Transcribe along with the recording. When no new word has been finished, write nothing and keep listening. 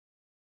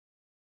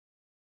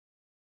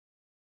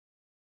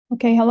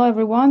Okay, hello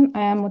everyone.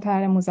 I am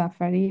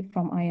Mozafari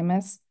from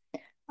IMS.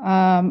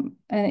 And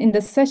in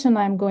this session,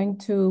 I'm going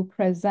to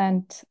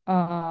present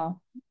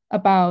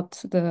about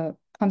the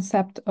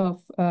concept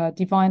of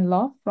divine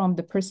love from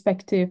the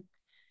perspective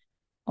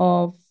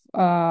of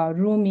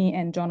Rumi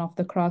and John of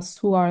the Cross,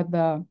 who are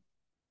the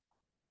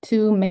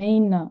two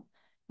main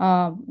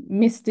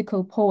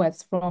mystical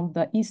poets from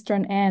the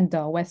Eastern and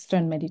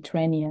Western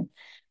Mediterranean.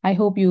 I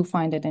hope you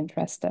find it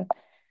interesting.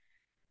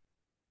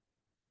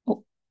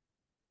 Oh,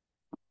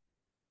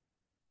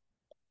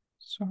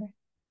 sorry.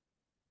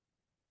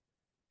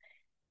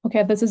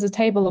 Okay, this is a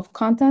table of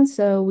contents.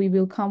 So we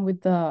will come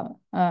with the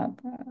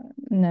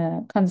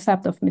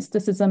concept of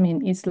mysticism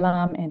in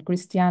Islam and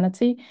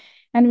Christianity,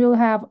 and we'll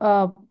have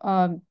a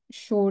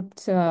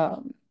short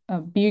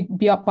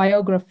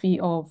biography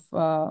of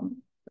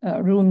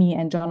Rumi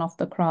and John of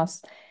the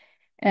Cross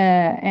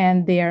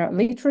and their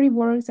literary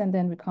works, and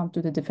then we come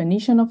to the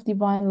definition of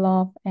divine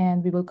love,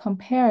 and we will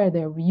compare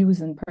their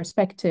views and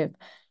perspective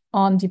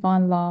on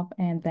divine love,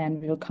 and then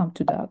we will come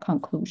to the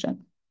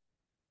conclusion.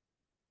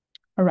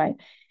 All right.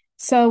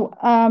 So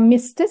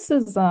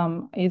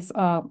mysticism is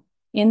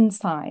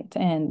insight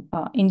and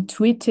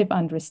intuitive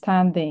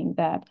understanding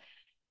that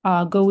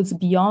goes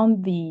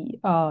beyond the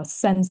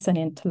sense and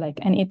intellect,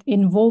 and it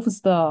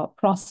involves the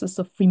process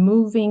of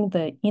removing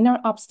the inner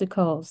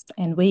obstacles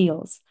and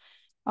veils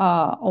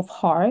of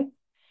heart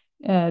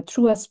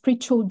through a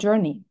spiritual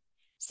journey.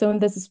 So in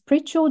this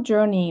spiritual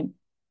journey,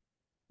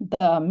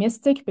 the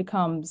mystic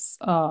becomes,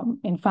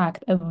 in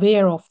fact,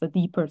 aware of the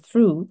deeper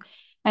truth.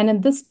 And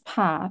in this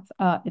path,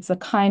 it's a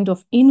kind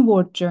of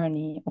inward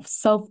journey of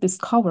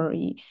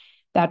self-discovery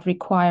that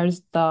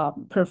requires the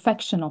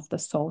perfection of the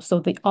soul. So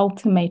the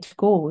ultimate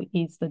goal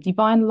is the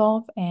divine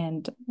love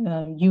and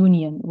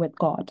union with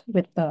God,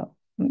 with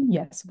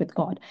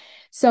God.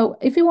 So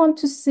if you want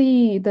to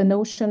see the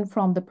notion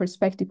from the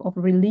perspective of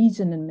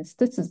religion and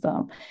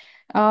mysticism,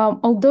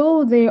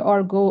 although they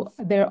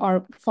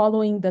are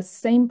following the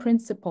same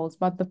principles,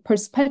 but the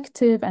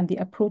perspective and the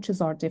approaches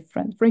are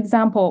different. For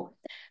example,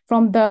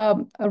 from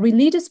the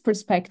religious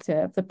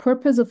perspective, the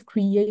purpose of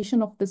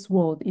creation of this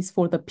world is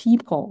for the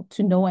people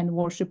to know and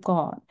worship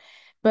God.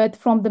 But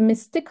from the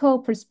mystical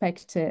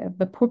perspective,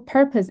 the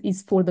purpose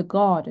is for the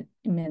God. It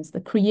means the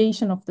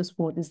creation of this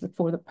world is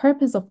for the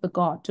purpose of the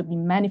God to be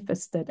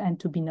manifested and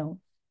to be known.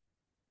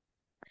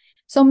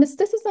 So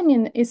mysticism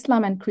in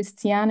Islam and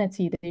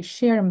Christianity, they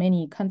share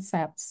many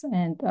concepts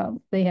and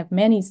they have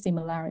many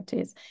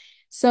similarities.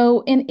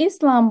 So in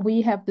Islam,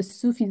 we have the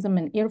Sufism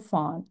and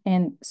Irfan,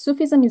 and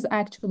Sufism is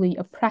actually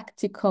a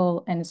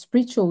practical and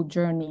spiritual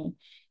journey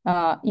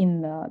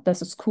in the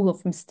school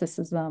of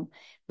mysticism.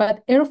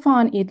 But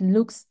Irfan, it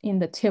looks in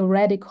the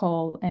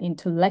theoretical and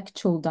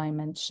intellectual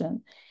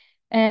dimension.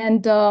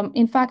 And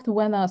in fact,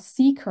 when a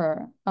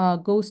seeker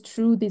goes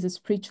through this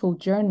spiritual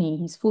journey,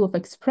 he's full of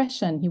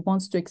expression. He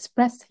wants to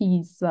express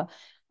his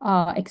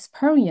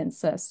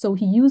experiences. So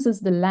he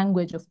uses the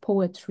language of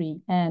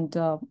poetry and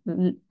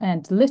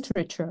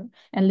literature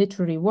and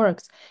literary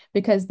works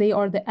because they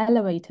are the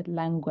elevated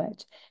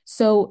language.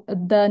 So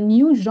the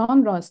new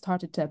genre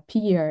started to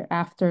appear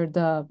after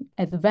the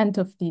advent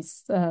of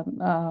this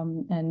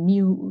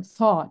new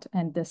thought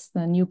and this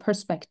new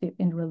perspective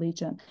in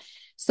religion.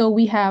 So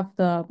we have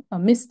the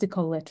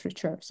mystical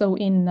literature. So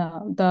in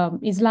the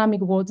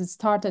Islamic world, it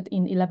started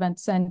in 11th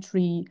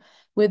century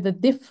with the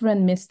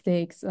different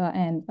mystics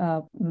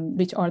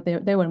which are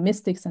there. They were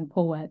mystics and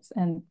poets.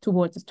 And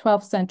towards the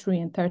 12th century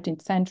and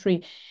 13th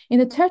century. In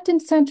the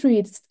 13th century,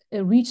 it's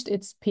reached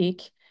its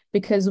peak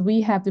because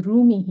we have the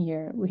Rumi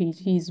here.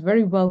 He's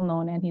very well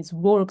known and his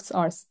works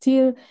are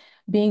still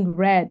being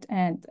read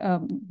and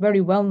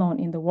very well known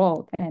in the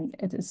world. And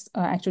it is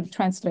actually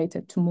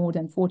translated to more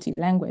than 40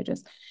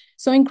 languages.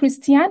 So in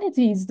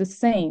Christianity, it's the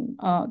same.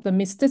 The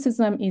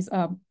mysticism is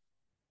a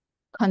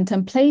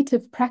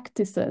contemplative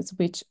practices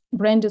which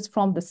ranges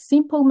from the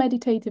simple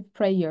meditative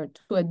prayer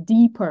to a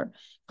deeper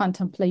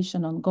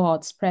contemplation on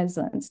God's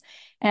presence.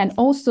 And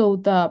also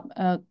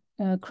the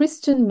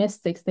Christian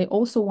mystics, they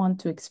also want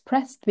to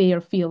express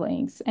their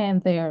feelings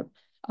and their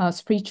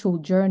spiritual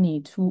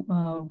journey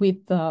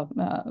with the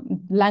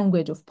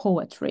language of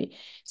poetry.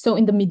 So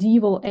in the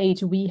medieval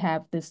age, we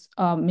have this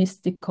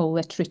mystical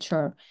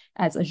literature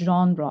as a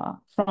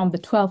genre from the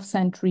 12th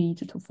century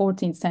to the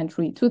 14th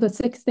century to the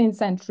 16th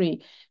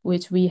century,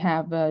 which we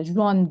have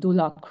Juan de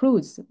la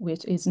Cruz,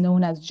 which is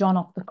known as John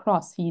of the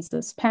Cross. He's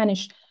a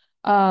Spanish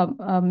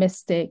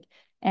mystic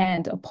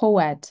and a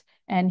poet,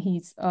 and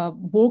his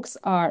works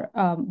are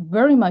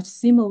very much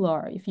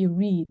similar if you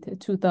read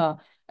to the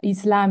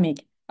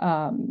Islamic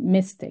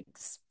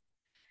mystics.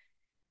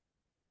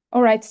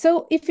 All right,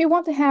 so if you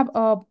want to have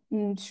a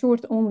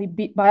short only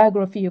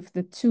biography of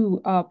the two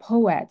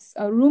poets,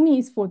 Rumi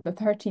is for the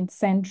 13th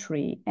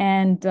century,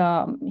 and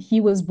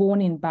he was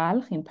born in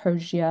Balkh in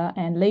Persia,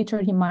 and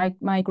later he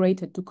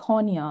migrated to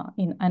Konya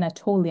in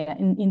Anatolia.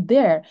 In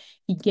there,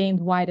 he gained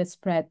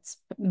widespread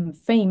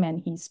fame, and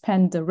he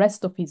spent the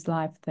rest of his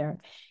life there.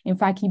 In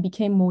fact, he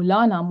became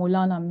Maulana.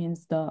 Maulana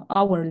means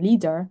our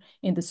leader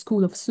in the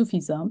school of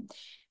Sufism.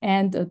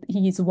 and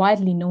he is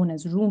widely known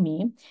as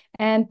Rumi.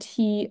 And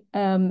he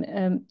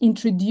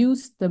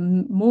introduced the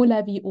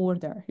Molavi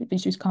order,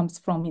 which comes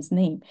from his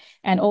name,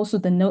 and also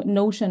the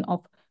notion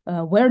of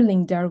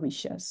whirling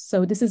dervishes.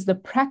 So this is the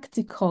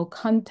practical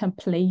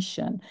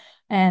contemplation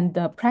and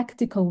the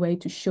practical way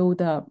to show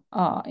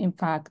in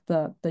fact,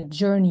 the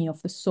journey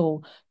of the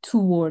soul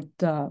toward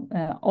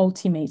the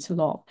ultimate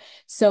love.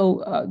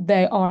 So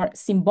they are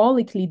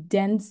symbolically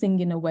dancing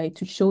in a way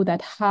to show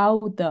that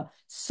how the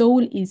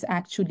soul is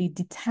actually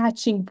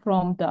detaching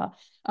from the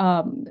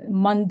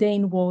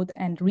mundane world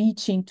and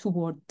reaching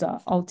toward the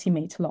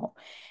ultimate love.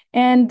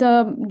 And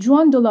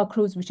Juan de la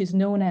Cruz, which is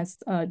known as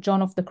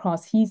John of the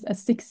Cross, he's a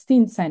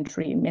 16th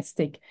century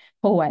mystic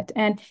poet,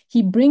 and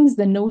he brings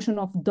the notion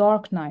of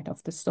dark night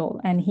of the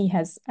soul. And he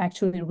has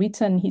actually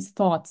written his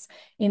thoughts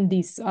in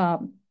this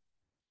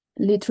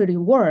literary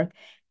work.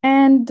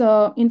 And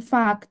in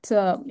fact,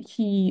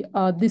 he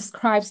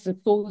describes the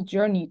soul's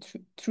journey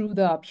through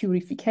the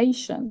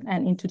purification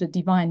and into the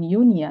divine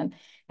union.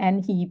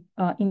 And he,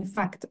 in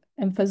fact,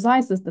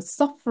 emphasizes the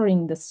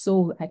suffering the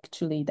soul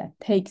actually that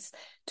takes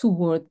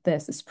toward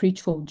this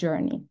spiritual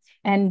journey.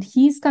 And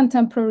his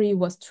contemporary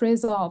was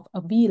Teresa of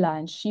Avila,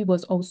 and she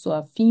was also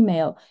a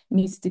female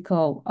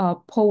mystical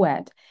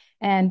poet,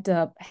 and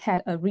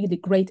had a really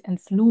great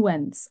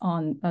influence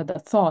on the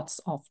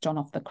thoughts of John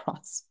of the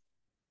Cross.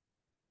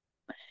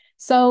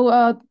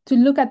 So to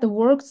look at the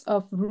works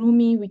of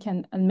Rumi, we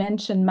can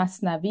mention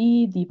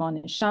Masnavi,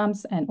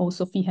 Divan-e-Shams, and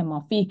also Fihe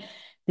Mafi.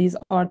 These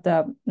are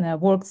the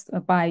works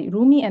by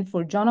Rumi. And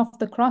for John of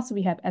the Cross,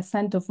 we have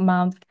Ascent of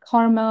Mount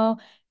Carmel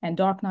and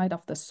Dark Night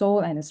of the Soul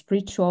and a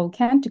Spiritual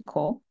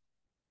Canticle.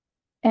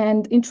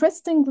 And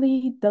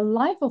interestingly, the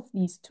life of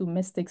these two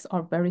mystics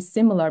are very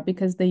similar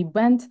because they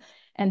went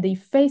and they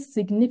faced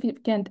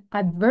significant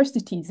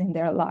adversities in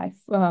their life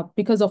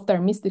because of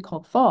their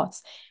mystical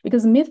thoughts.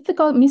 Because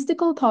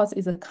mystical thoughts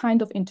is a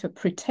kind of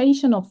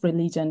interpretation of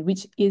religion,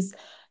 which is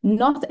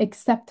not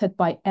accepted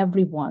by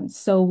everyone.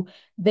 So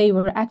they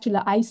were actually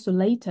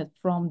isolated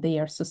from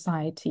their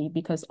society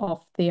because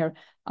of their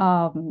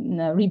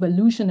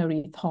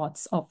revolutionary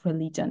thoughts of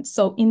religion.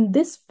 So in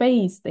this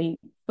phase, they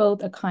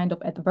felt a kind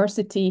of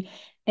adversity.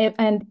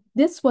 And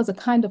this was a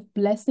kind of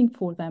blessing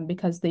for them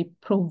because they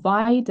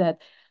provided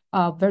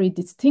very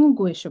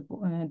distinguished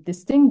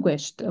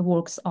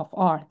works of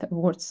art,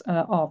 works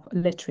of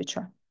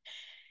literature.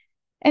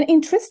 And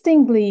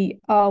interestingly,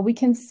 we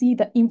can see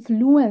the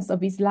influence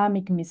of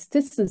Islamic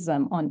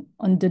mysticism on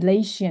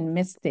Andalusian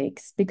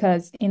mystics,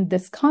 because in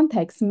this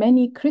context,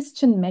 many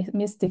Christian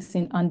mystics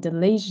in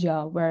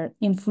Andalusia were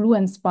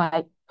influenced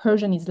by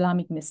Persian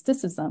Islamic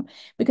mysticism,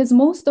 because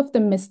most of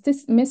the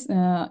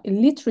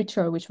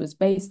literature which was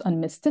based on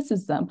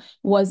mysticism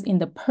was in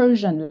the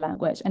Persian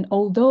language. And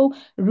although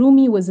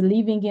Rumi was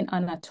living in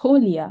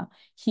Anatolia,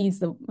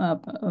 his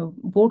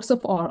works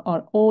of art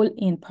are all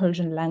in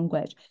Persian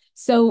language.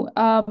 So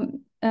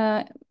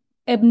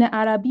Ibn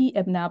Arabi,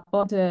 Ibn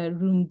Abbad,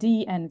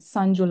 Rundi, and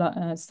San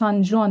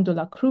Juan de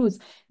la Cruz,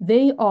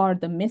 they are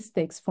the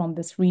mystics from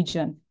this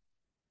region.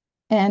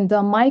 And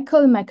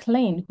Michael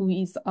MacLean, who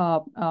is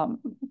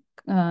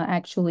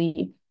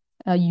actually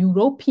a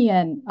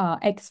European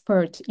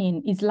expert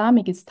in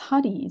Islamic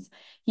studies,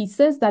 he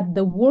says that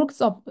the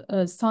works of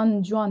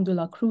San Juan de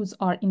la Cruz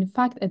are in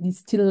fact a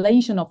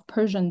distillation of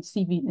Persian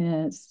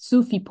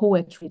Sufi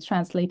poetry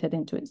translated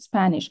into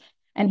Spanish.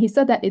 And he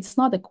said that it's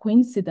not a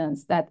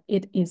coincidence that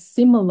it is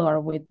similar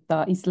with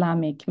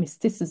Islamic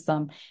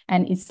mysticism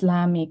and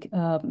Islamic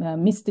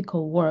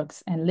mystical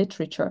works and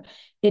literature.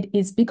 It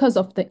is because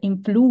of the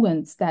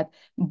influence that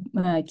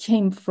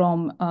came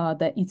from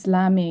the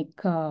Islamic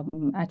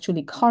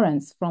actually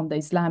currents from the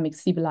Islamic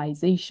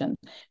civilization,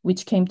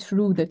 which came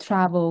through the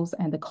travels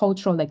and the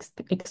cultural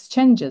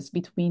exchanges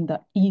between the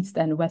East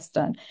and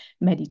Western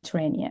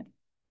Mediterranean.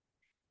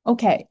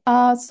 Okay,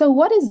 so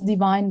what is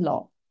divine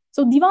love?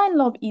 So divine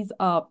love is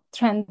a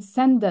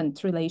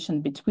transcendent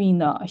relation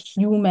between a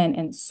human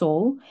and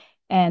soul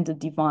and the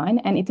divine,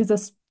 and it is a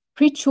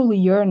spiritual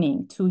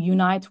yearning to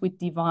unite with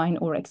divine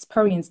or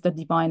experience the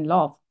divine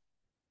love.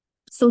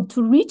 So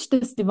to reach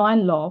this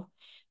divine love,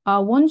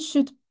 one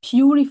should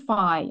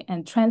purify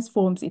and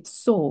transform its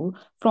soul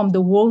from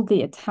the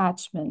worldly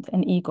attachment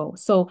and ego.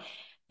 So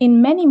in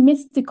many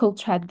mystical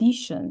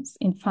traditions,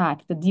 in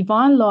fact, the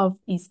divine love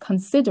is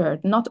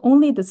considered not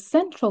only the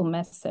central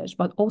message,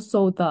 but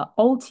also the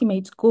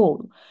ultimate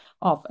goal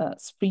of a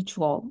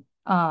spiritual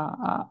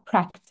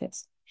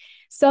practice.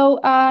 So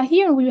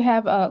here we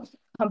have a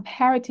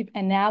comparative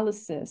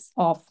analysis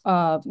of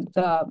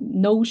the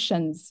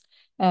notions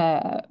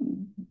and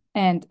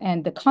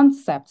the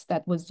concepts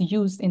that was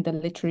used in the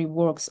literary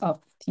works of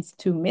these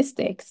two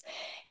mystics.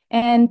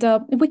 And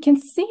we can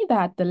see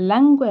that the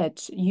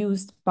language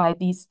used by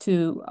these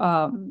two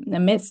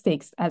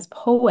mystics as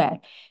poet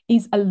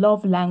is a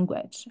love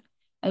language.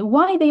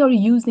 Why they are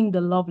using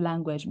the love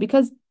language?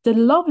 Because the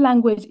love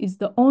language is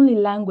the only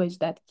language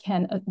that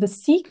the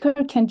seeker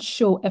can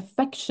show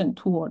affection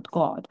toward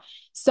God.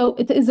 So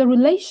it is a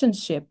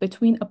relationship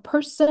between a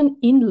person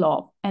in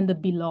love and the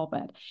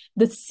beloved.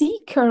 The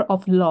seeker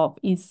of love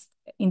is,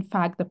 in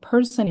fact, the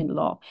person in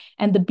love,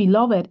 and the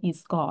beloved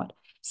is God.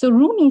 So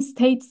Rumi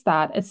states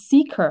that a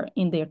seeker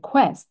in their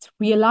quest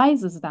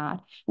realizes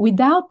that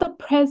without the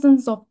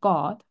presence of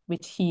God,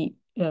 which he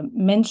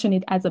mentioned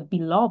it as a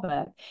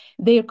beloved,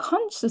 their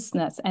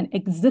consciousness and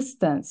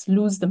existence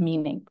lose the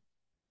meaning.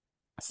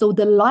 So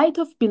the light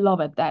of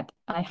beloved that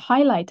I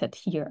highlighted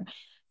here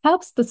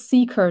helps the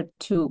seeker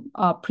to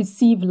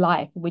perceive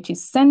life, which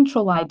is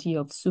central idea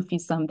of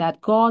Sufism,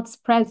 that God's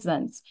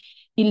presence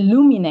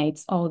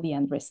illuminates all the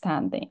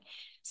understanding.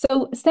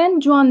 So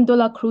Saint Juan de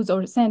la Cruz,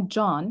 or Saint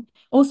John,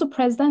 also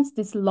presents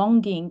this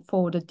longing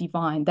for the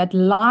divine, that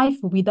life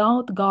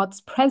without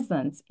God's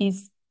presence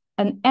is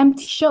an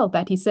empty shell,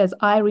 that he says,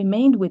 I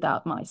remained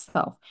without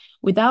myself.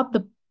 Without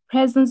the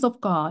presence of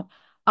God,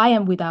 I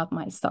am without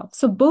myself.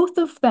 So both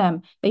of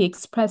them, they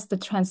express the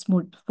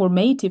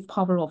transformative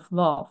power of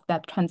love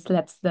that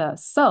translates the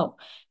self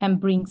and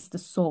brings the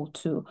soul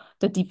to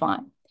the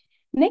divine.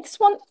 Next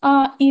one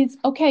is,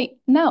 okay,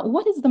 now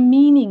what is the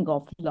meaning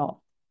of love?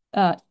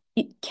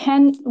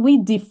 Can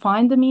we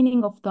define the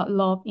meaning of the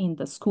love in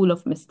the school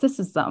of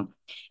mysticism?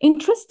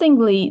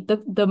 Interestingly,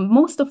 the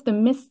most of the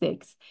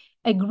mystics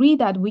agree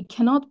that we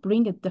cannot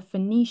bring a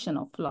definition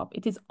of love.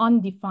 It is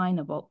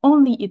undefinable.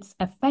 Only its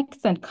effects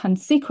and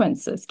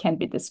consequences can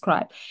be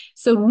described.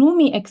 So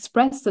Rumi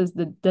expresses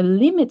the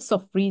limits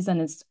of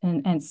reason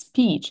and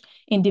speech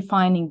in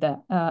defining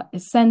the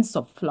essence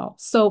of love.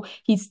 So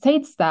he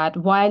states that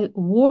while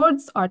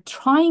words are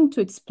trying to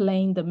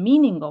explain the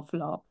meaning of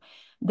love,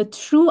 the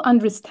true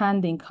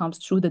understanding comes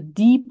through the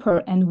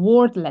deeper and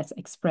wordless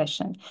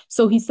expression.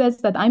 So he says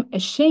that I'm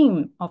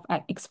ashamed of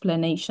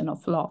explanation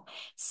of love.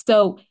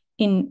 So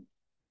in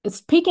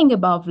speaking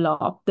about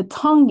love, the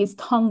tongue is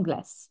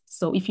tongueless.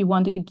 So if you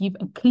want to give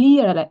a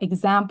clear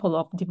example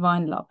of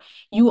divine love,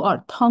 you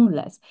are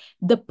tongueless.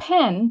 The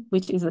pen,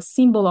 which is a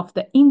symbol of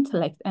the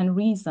intellect and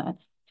reason,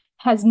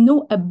 has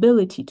no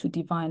ability to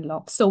divine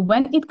love. So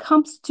when it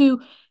comes to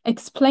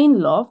explain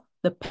love,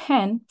 the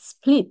pen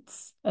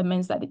splits. It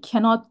means that it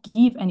cannot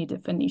give any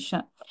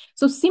definition.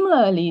 So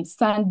similarly,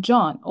 Saint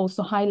John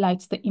also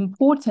highlights the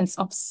importance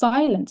of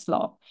silent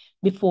love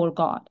before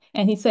God.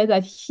 And he said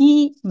that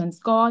he, means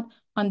God,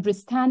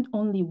 understand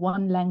only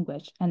one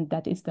language, and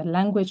that is the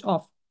language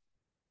of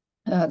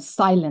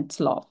silent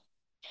love.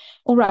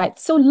 All right,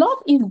 so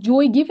love is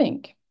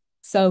joy-giving.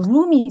 So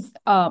Rumi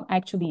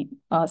actually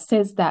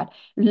says that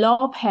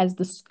love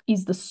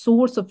is the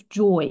source of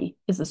joy,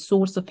 is a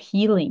source of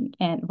healing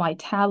and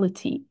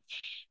vitality.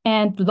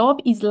 And love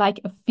is like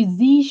a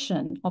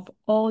physician of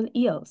all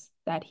ills,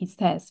 that he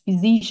says,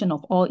 physician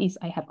of all ills.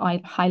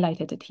 I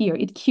highlighted it here.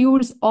 It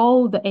cures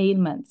all the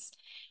ailments.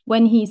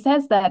 When he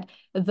says that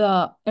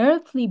the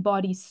earthly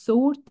body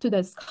soared to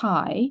the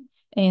sky,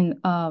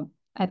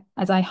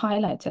 as I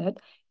highlighted,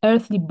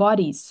 earthly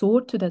bodies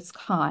soar to the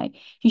sky,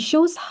 he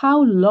shows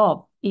how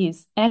love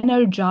is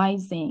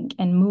energizing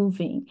and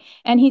moving.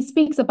 And he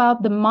speaks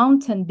about the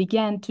mountain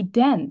began to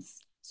dance.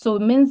 So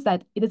it means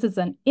that this is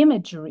an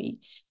imagery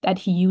that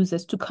he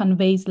uses to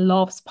convey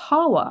love's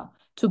power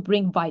to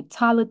bring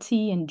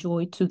vitality and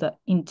joy to the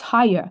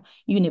entire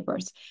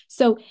universe.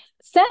 So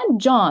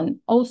Saint John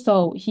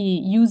also,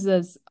 he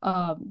uses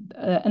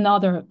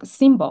another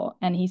symbol,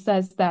 and he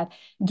says that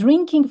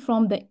drinking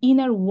from the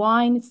inner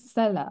wine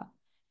cellar,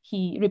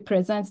 he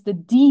represents the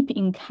deep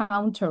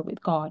encounter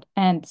with God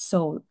and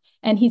soul.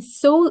 And his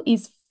soul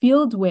is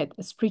filled with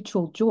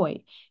spiritual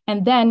joy.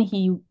 And then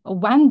he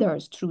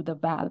wanders through the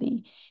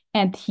valley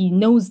and he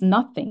knows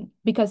nothing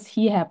because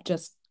he have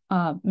just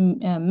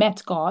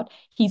met God.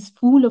 He's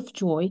full of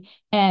joy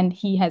and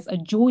he has a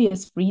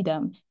joyous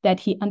freedom that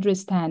he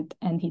understands,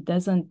 and he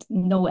doesn't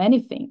know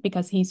anything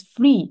because he's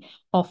free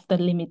of the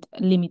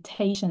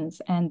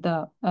limitations and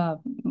the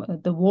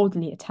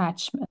worldly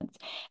attachments.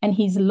 And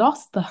he's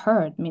lost the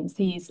hurt, means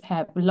he's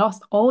have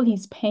lost all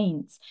his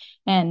pains,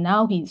 and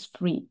now he's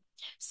free.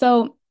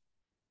 So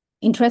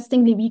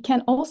interestingly, we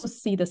can also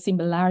see the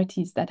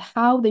similarities, that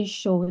how they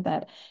show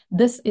that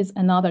this is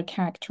another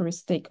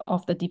characteristic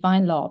of the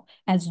divine love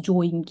as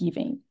joy in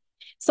giving.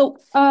 So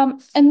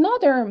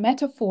another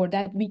metaphor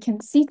that we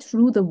can see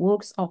through the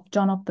works of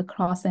John of the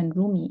Cross and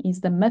Rumi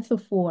is the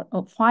metaphor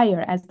of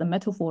fire as the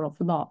metaphor of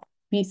love.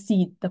 We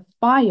see the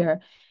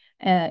fire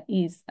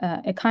is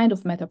a kind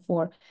of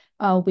metaphor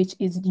which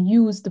is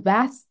used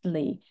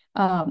vastly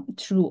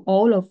through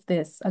all of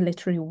this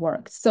literary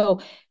work.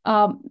 So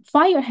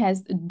fire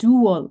has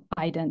dual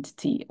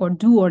identity or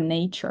dual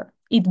nature.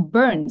 It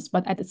burns,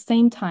 but at the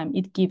same time,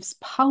 it gives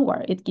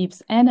power, it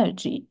gives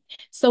energy.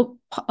 So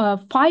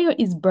fire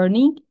is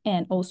burning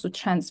and also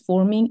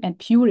transforming and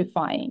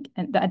purifying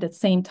and at the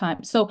same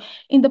time. So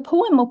in the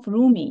poem of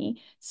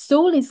Rumi,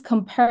 soul is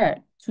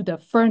compared to the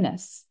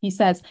furnace. He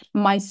says,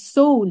 my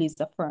soul is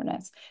the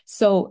furnace.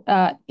 So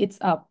it's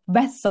a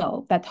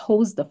vessel that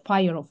holds the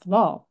fire of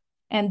love.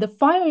 And the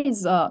fire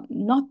is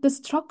not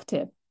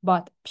destructive,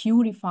 but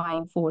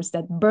purifying force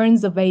that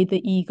burns away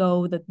the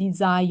ego, the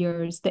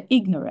desires, the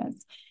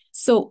ignorance.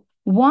 So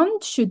one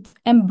should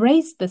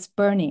embrace this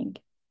burning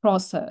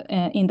process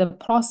in the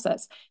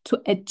process to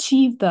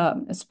achieve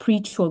the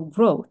spiritual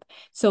growth.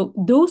 So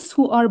those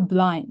who are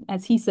blind,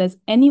 as he says,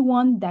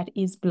 anyone that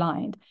is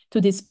blind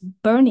to this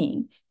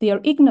burning, they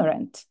are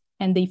ignorant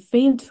and they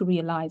fail to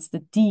realize the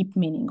deep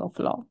meaning of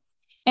love.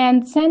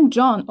 And St.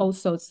 John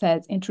also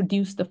says,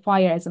 introduce the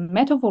fire as a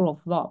metaphor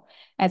of love,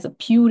 as a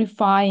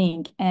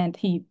purifying and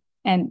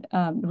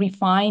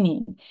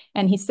refining.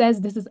 And he says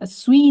this is a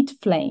sweet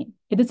flame.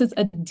 This is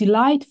a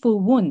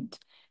delightful wound,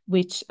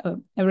 which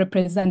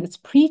represents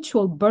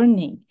spiritual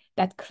burning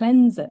that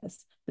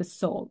cleanses the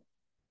soul.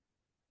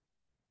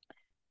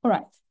 All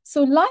right.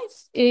 So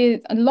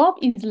love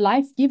is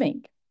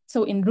life-giving.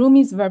 So in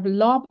Rumi's verb,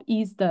 love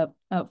is the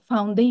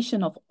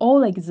foundation of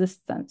all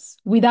existence.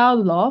 Without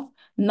love,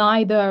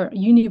 neither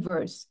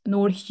universe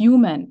nor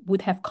human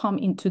would have come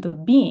into the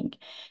being.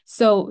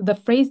 So the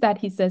phrase that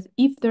he says,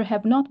 if there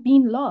have not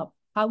been love,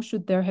 how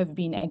should there have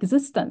been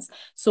existence?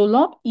 So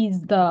love is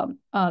the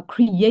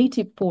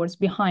creative force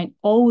behind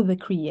all the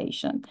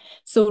creation.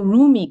 So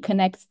Rumi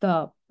connects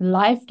the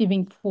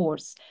life-giving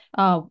force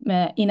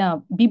in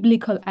a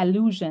biblical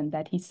allusion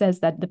that he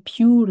says that the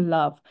pure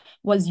love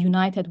was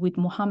united with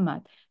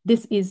Muhammad.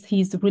 This is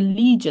his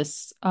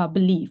religious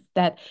belief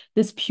that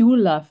this pure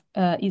love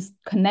is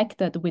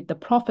connected with the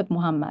Prophet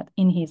Muhammad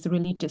in his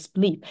religious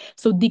belief.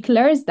 So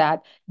declares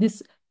that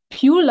this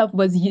pure love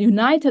was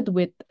united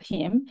with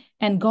him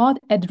and God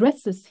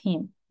addresses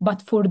him,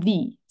 but for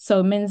thee. So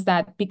it means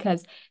that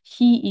because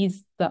he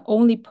is the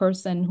only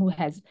person who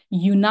has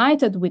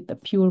united with the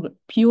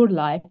pure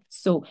life,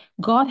 so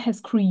God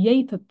has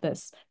created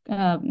this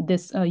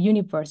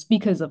universe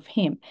because of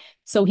him.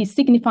 So he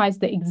signifies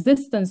the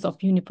existence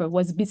of universe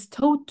was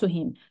bestowed to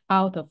him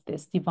out of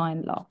this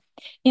divine love.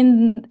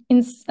 In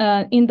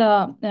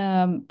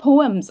the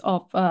poems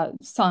of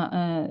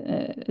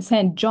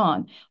Saint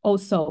John,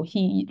 also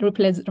he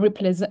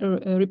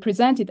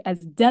represented as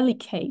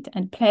delicate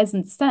and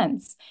pleasant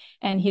sense,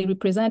 and he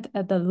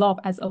represented the love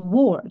as a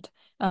word,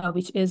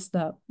 which is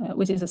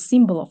a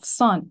symbol of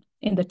Son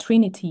in the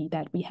Trinity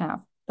that we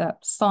have, the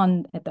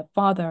Son, the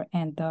Father,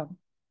 and the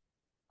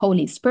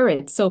Holy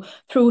Spirit. So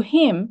through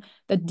him,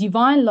 the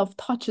divine love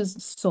touches the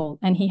soul,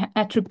 and he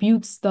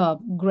attributes the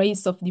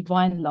grace of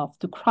divine love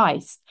to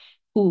Christ,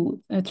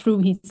 who through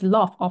his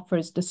love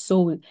offers the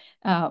soul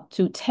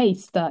to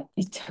taste the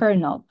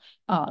eternal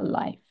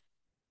life.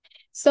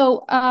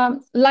 So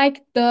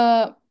like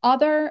the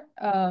other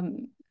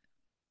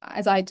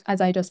as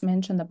I just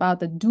mentioned about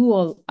the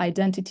dual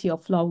identity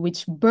of love,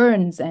 which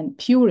burns and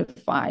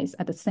purifies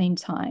at the same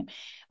time.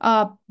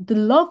 The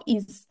love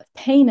is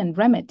pain and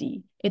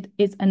remedy. It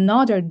is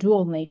another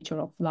dual nature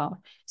of love.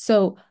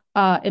 So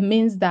it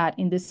means that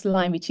in this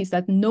line, which is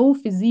that no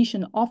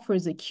physician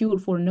offers a cure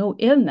for no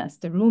illness,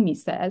 the Rumi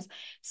says.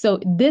 So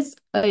this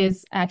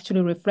is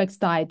actually reflects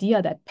the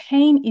idea that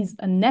pain is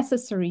a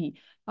necessary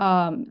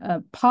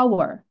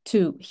power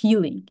to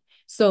healing.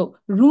 So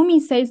Rumi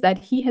says that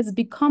he has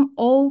become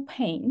all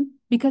pain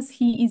because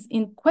he is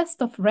in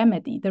quest of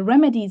remedy. The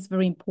remedy is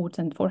very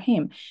important for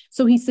him.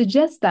 So he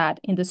suggests that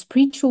in the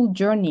spiritual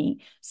journey,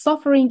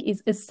 suffering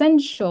is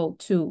essential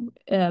to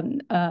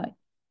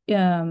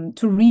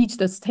reach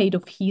the state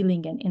of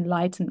healing and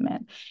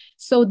enlightenment.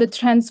 So the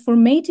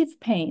transformative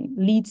pain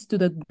leads to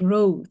the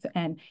growth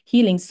and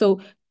healing.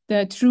 So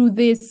through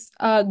this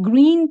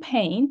green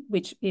pain,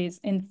 which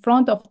is in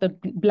front of the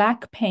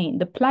black pain,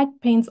 the black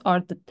pains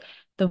are the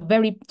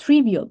very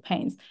trivial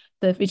pains,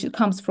 which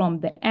comes from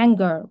the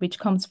anger, which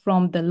comes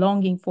from the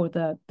longing for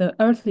the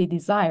earthly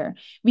desire.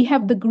 We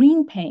have the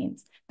green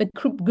pains. The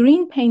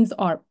green pains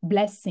are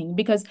blessing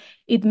because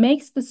it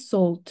makes the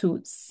soul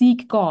to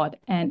seek God,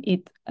 and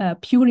it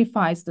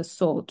purifies the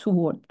soul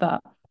toward the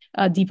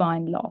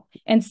divine law.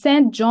 And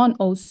Saint John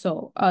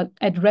also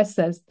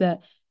addresses the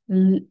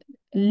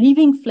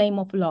living flame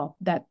of love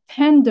that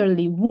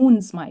tenderly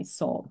wounds my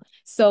soul.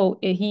 So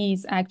he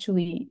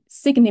actually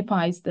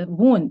signifies the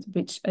wound,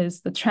 which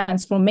is the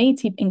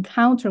transformative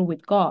encounter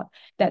with God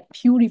that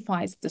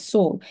purifies the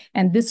soul.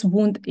 And this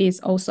wound is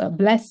also a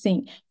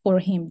blessing for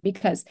him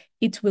because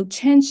it will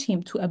change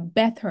him to a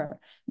better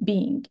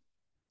being.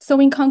 So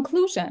in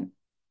conclusion,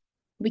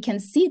 we can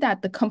see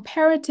that the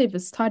comparative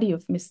study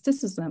of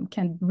mysticism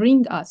can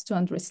bring us to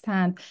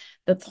understand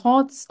the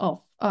thoughts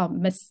of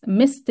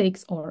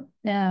mystics or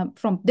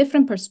from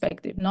different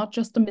perspectives, not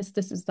just the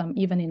mysticism,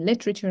 even in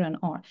literature and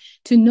art,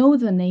 to know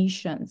the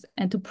nations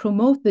and to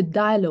promote the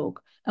dialogue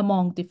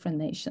among different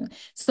nations.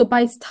 So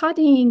by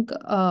studying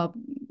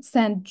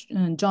Saint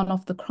John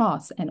of the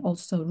Cross and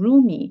also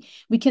Rumi,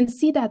 we can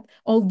see that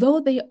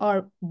although they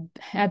are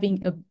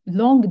having a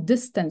long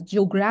distance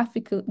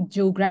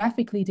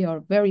geographically, they are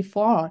very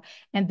far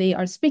and they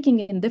are speaking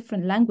in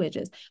different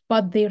languages,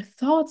 but their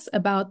thoughts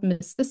about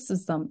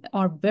mysticism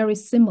are very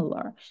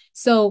similar.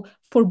 So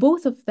for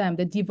both of them,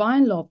 the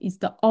divine love is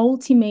the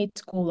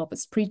ultimate goal of a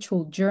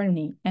spiritual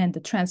journey and the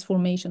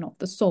transformation of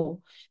the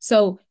soul.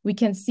 So we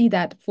can see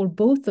that for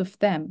both of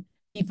them,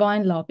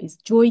 divine love is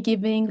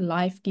joy-giving,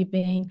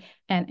 life-giving,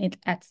 and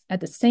at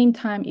the same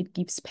time, it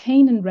gives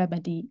pain and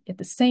remedy. At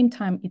the same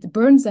time, it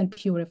burns and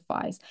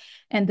purifies.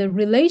 And the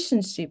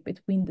relationship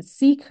between the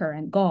seeker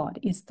and God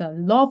is the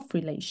love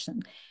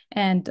relation.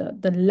 And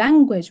the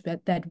language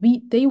that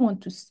they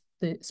want to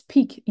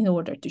speak in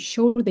order to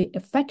show the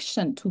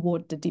affection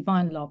toward the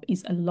divine love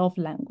is a love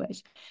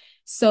language.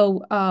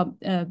 So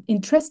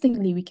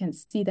interestingly, we can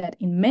see that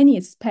in many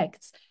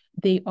aspects,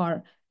 they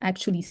are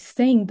actually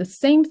saying the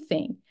same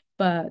thing,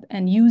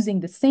 and using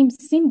the same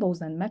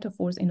symbols and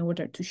metaphors in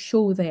order to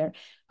show their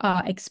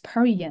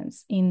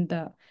experience in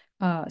the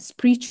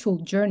spiritual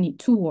journey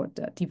toward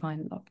the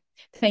divine love.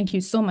 Thank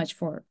you so much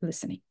for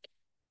listening.